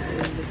 You're good.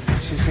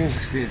 She seems to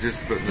see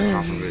just button the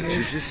top of it. She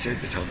just said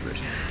the top of it.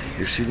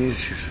 If she needs,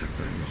 she said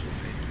button the whole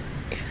thing.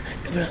 Yeah.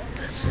 No,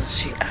 but that's what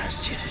she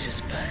asked you to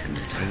just button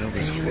the top. I know, but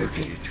it's hard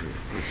to get to it.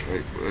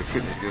 I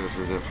couldn't get it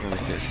for that point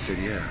like that. She said,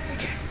 yeah.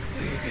 Okay.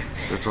 Well, you're good.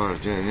 That's all I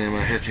was doing. And then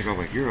when I had to take all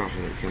my gear off,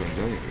 and I couldn't have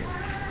done it again.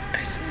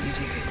 I said, you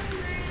did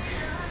good.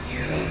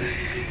 You're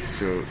alright.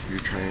 So,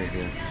 you're trying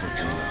again?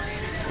 No,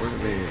 I just... What do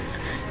you mean?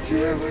 You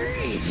were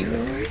worried. You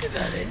were worried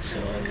about it, so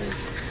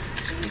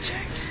so we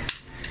checked.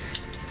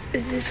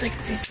 It's like,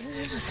 these things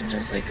are just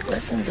sometimes like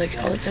lessons,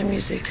 like all the time you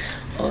say,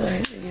 oh,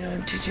 you know,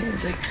 I'm teaching,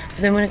 it's like, but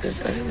then when it goes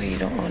the other way, you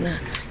don't want to,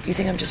 you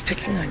think I'm just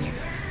picking on you.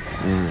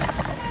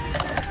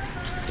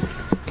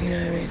 You know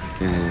what I mean?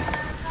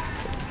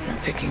 I'm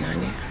not picking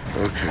on you.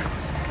 Okay.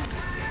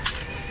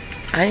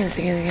 I didn't even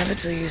think anything of it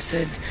until you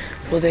said,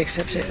 will they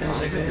accept it? And I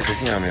was like, oh. You're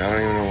picking on me. I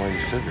don't even know why you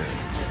said that.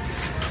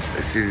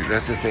 See,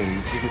 that's the thing.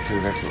 You take it to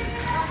the next one.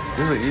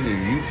 No, you do.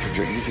 You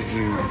project. You think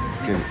you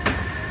can.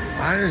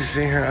 I was just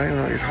sitting here. I don't even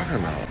know what you're talking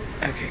about.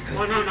 Okay, cool.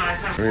 Oh, no, I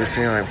thought. When you're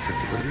saying like,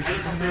 what are you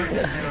talking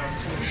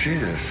about?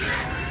 Jesus.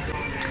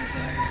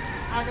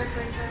 Other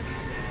princess.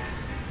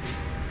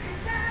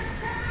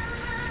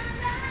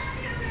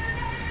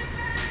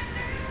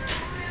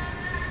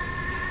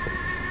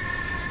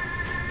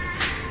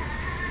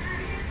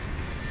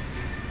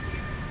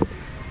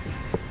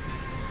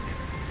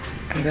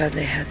 I'm glad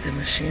they had the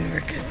machine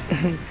working. So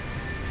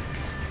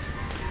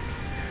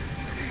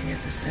I can get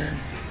this done.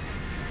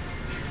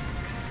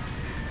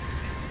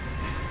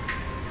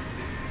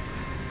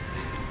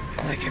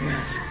 I like your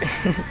mask.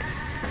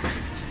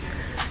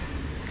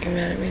 You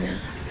mad at me now?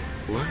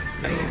 What?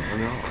 No, I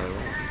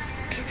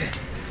don't. Okay, good.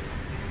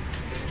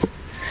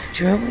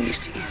 Do you remember when we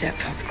used to eat that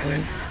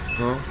popcorn?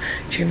 Huh?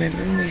 Do you remember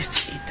when we used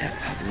to eat that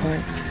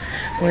popcorn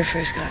when we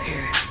first got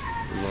here?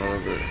 A lot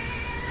of it.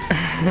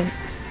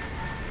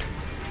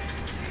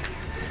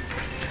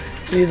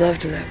 We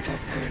loved that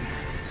popcorn.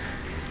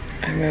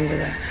 I remember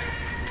that.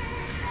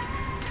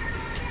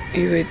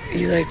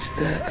 You liked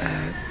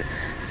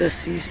the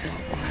sea salt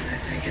one, I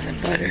think, and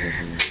the butter.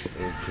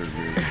 That was pretty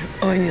good.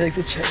 Oh, and you like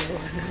the cheddar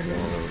one.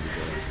 Oh, that was the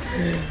best.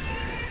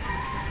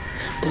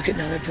 Yeah. Look at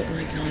now they're putting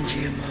like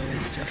non-GMO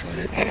and stuff on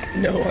it.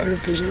 No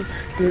artificial,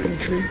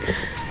 gluten-free.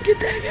 Get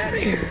the heck out of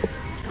here.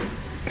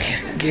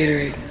 Yeah,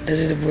 Gatorade. This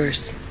is the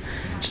worst.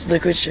 Just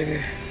liquid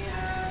sugar.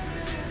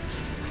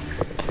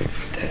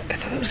 I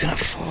thought it was gonna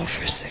fall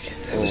for a second.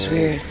 That was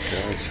weird.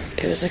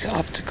 It was like an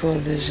optical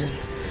illusion.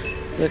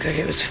 It looked like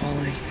it was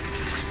falling.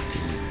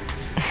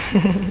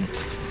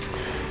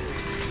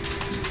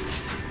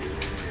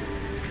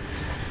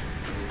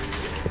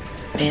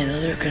 Man,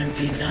 those are gonna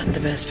be not the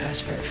best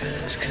passport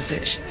photos because it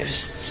was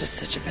just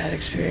such a bad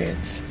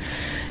experience.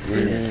 What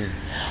do you mean?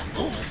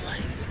 What was like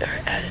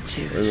her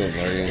attitude was just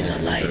in the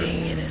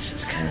lighting, and it's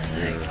just kind of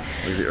like.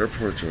 Like the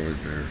airport's over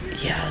there.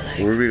 Yeah, like.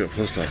 Where we go,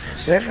 post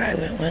office. Wherever I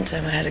went one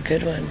time, I had a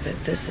good one, but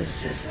this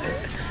is just,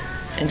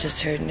 and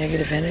just her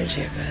negative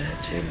energy about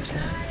it too was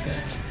not the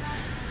best.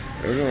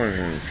 Everyone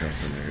here sounds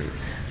so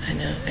negative. I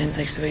know, and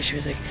like the way she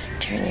was like,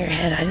 turn your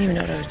head. I didn't even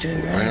know what I was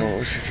doing wrong. I know, what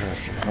was she trying to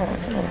say? I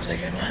don't know. I was like,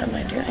 what am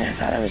I doing? I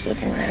thought I was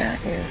looking right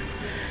at you.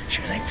 She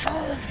was like,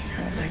 follow the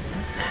finger. I was like,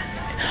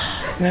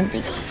 remember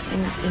those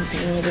things in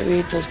Panama that we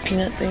ate, those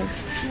peanut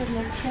things?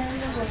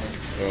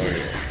 Oh,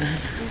 yeah.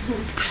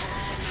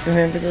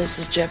 Remember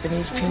those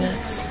Japanese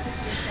peanuts?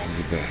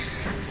 The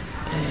best.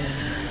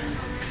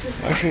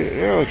 Yeah. Actually,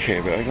 they're okay,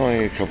 but I can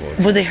only eat a couple of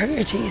them. Well, they hurt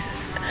your teeth.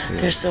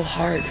 Yeah. They're so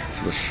hard.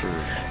 It's much sugar.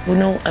 Well,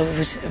 no, what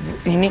was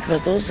unique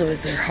about those, though,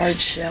 is their hard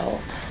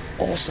shell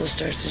also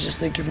starts to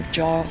just, like, your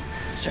jaw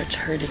starts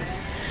hurting.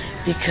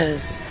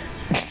 Because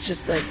it's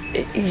just, like,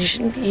 you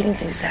shouldn't be eating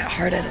things that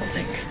hard, I don't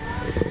think,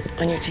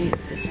 on your teeth.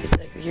 It's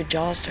like your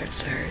jaw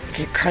starts to hurt.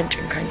 You're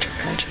crunching.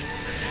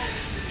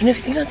 You know, if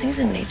you think about things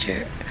in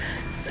nature,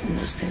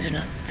 most things are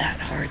not that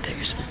hard that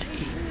you're supposed to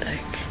eat.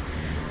 Like,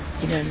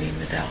 you know what I mean?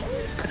 Without,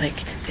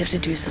 like, you have to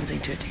do something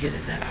to it to get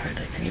it that hard.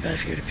 Like, think about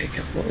if you were to pick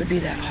up what would be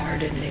that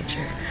hard in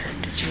nature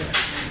to chew on.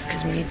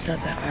 Because meat's not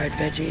that hard,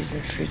 veggies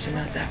and fruits are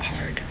not that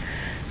hard.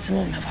 Some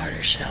of them have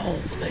harder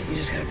shells, but you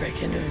just gotta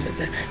break into them. But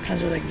the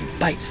kinds where, like, you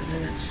bite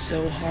something that's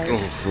so hard.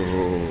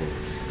 Oh.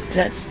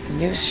 That's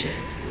new shit.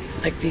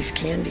 Like these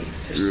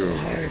candies, they're so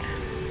hard.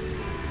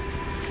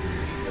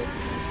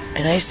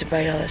 And I used to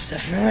bite all that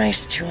stuff. Remember when I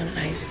used to chew on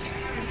ice?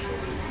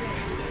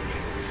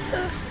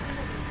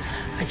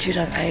 I chewed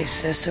on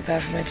ice. It was so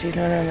bad for my teeth.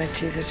 No wonder my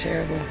teeth are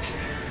terrible.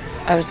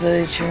 I was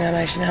literally chewing on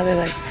ice. You know how they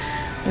like,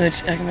 when they're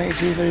talking about your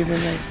teeth, but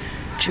even like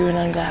chewing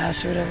on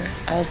glass or whatever?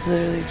 I was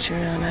literally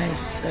chewing on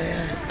ice, so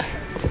yeah.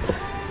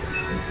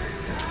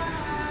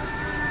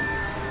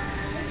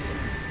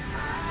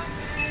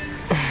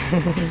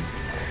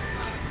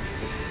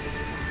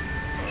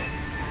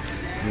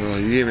 Well,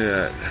 you gave me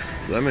that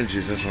lemon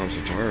juice, that's why I'm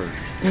so tired.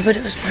 But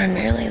it was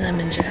primarily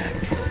lemon jack.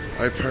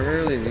 I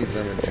primarily need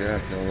lemon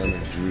jack, no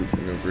lemon juice,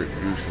 no grape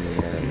juice in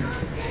the morning.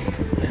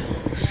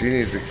 Well, She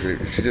needs the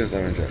grape, she does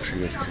lemon jack, she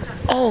goes too.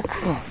 oh,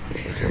 cool.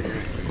 Okay. Okay,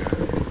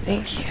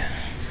 Thank you.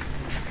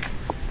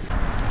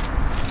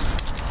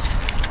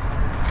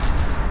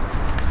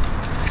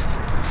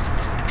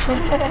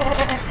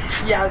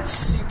 Yeah, it's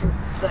super,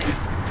 like,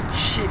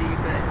 shitty,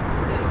 but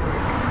it'll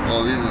work.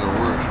 oh, these are the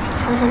worst.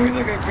 We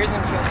look like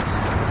prison films.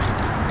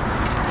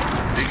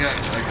 They got,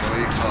 like, what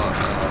do you call it?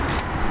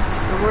 It's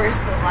the worst.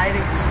 The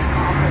lighting is just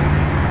awful.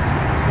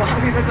 So why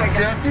do we look like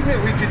See, I think that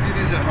we could do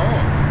these at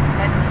home.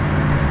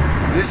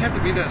 They just have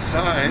to be that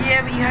size.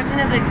 Yeah, but you have to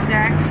know the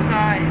exact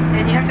size,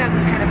 and you have to have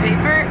this kind of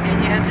paper, and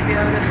you have to be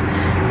able to.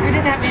 We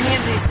didn't have any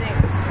of these things.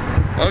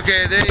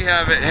 Okay, there you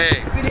have it. Hey,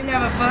 We didn't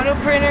have a photo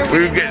printer.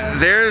 we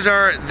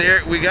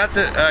got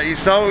the. You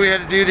saw what we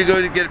had to do to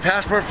go to get a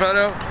passport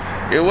photo.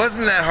 It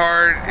wasn't that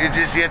hard. It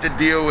just you have to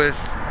deal with.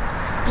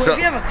 Well, So if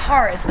you have a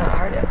car, it's not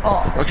hard at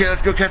all. okay,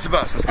 let's go catch the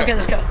bus. Let's go. Okay,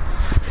 let's go.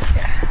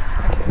 Yeah.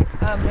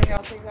 Okay. Here,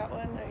 I'll take that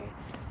one.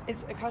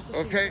 It's across the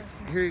street. Okay,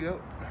 here you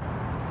go.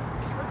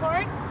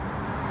 Record.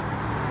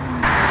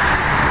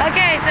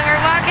 Okay, so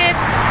we're walking.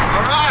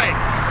 All right.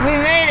 We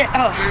made it.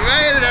 Oh. We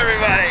made it,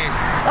 everybody.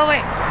 Oh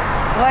wait.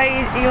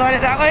 Why you want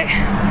it that way?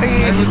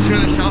 I was sure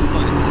the south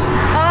button.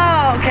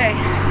 Oh, okay.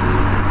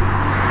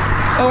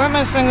 Oh, where are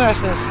my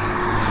sunglasses?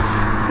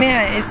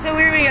 Man, it's so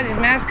weird when you got these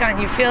masks on.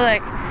 You feel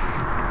like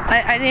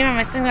I didn't even have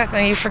my sunglasses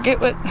on. You forget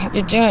what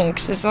you're doing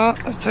because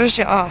it throws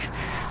you off.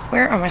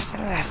 Where are my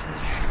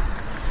sunglasses?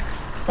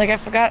 Like I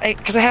forgot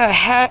because I had a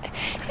hat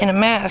and a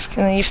mask,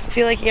 and then you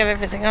feel like you have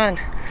everything on.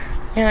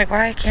 You're like,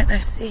 why can't I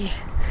see?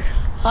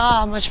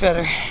 Ah, much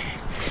better.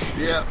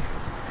 Yeah,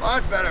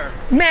 much better.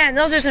 Man,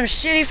 those are some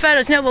shitty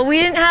photos. No, but we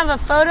didn't have a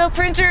photo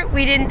printer.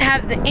 We didn't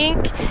have the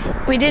ink.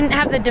 We didn't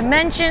have the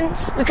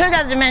dimensions. We could have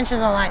got the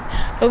dimensions online,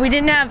 but we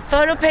didn't have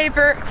photo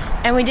paper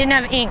and we didn't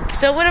have ink.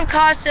 So it would have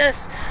cost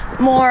us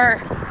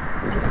more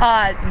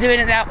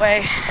doing it that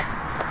way.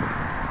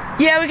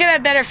 Yeah, we could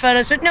have better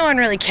photos, but no one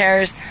really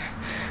cares.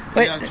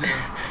 Wait,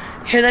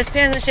 here, let's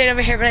stand in the shade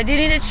over here. But I do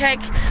need to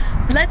check.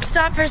 Let's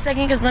stop for a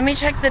second because let me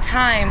check the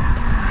time.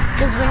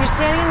 Because when you're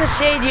standing in the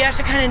shade, you have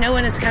to kind of know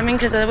when it's coming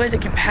because otherwise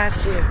it can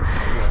pass you.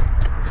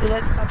 So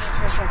let's stop this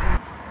for a second.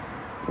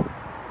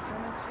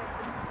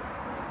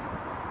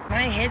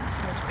 My head's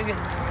so much bigger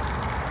than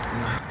yours.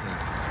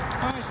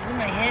 Oh, she's in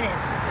my head.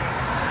 It's so big.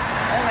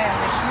 So I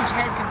have a huge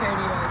head compared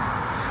to yours.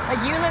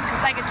 Like you look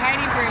like a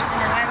tiny person,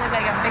 and I look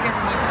like I'm bigger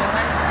than you. Don't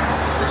I?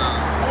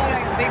 I look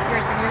like a big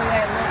person. You look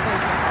like a little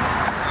person.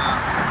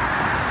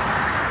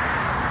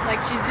 Like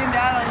she zoomed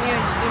out on you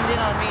and she zoomed in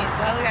on me, so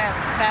I look like a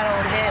fat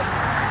old head.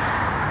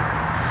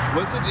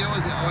 What's the deal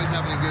with you always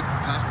having a good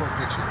passport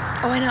picture?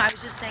 Oh, I know. I was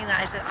just saying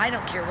that. I said, I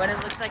don't care what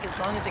it looks like as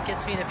long as it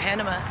gets me to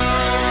Panama.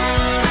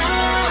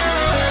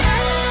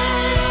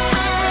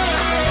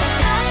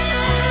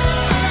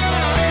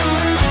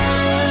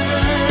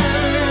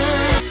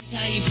 That's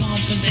how you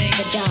pump a big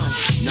dog.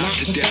 Not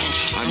to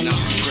death. I'm not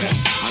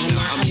impressed. I'm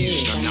not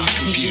amused. I'm not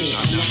confused.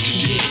 I'm not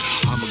confused.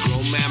 I'm a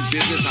grown man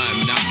business.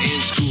 I'm not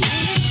in school.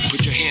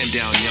 Put your hand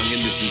down,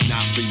 youngin'. This is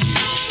not for you.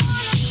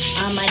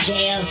 On my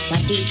jail, my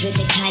beats with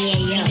the Kanye,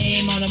 yo. Your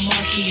name on the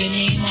market, your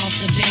name off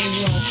the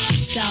payroll.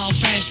 Style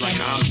fresh like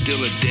I'm still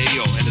a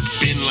Dayo, and it's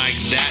been like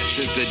that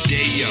since the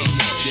Dayo.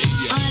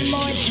 On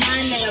more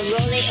time than a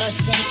Rollie or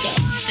Cinco.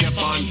 Step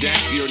on deck,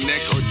 your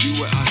neck, or do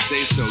what I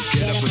say so.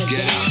 Get up or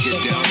get out, get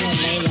down and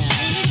lay low.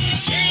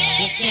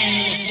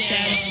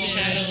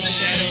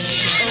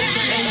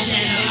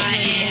 I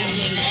am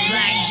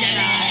Black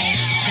Jedi,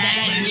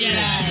 that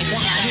Jedi.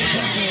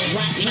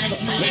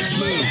 Let's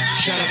move.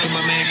 Shout out to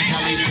my man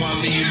Khalid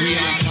Kweli. We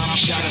on top.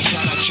 Shout out,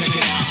 check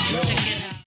it out. Check it out.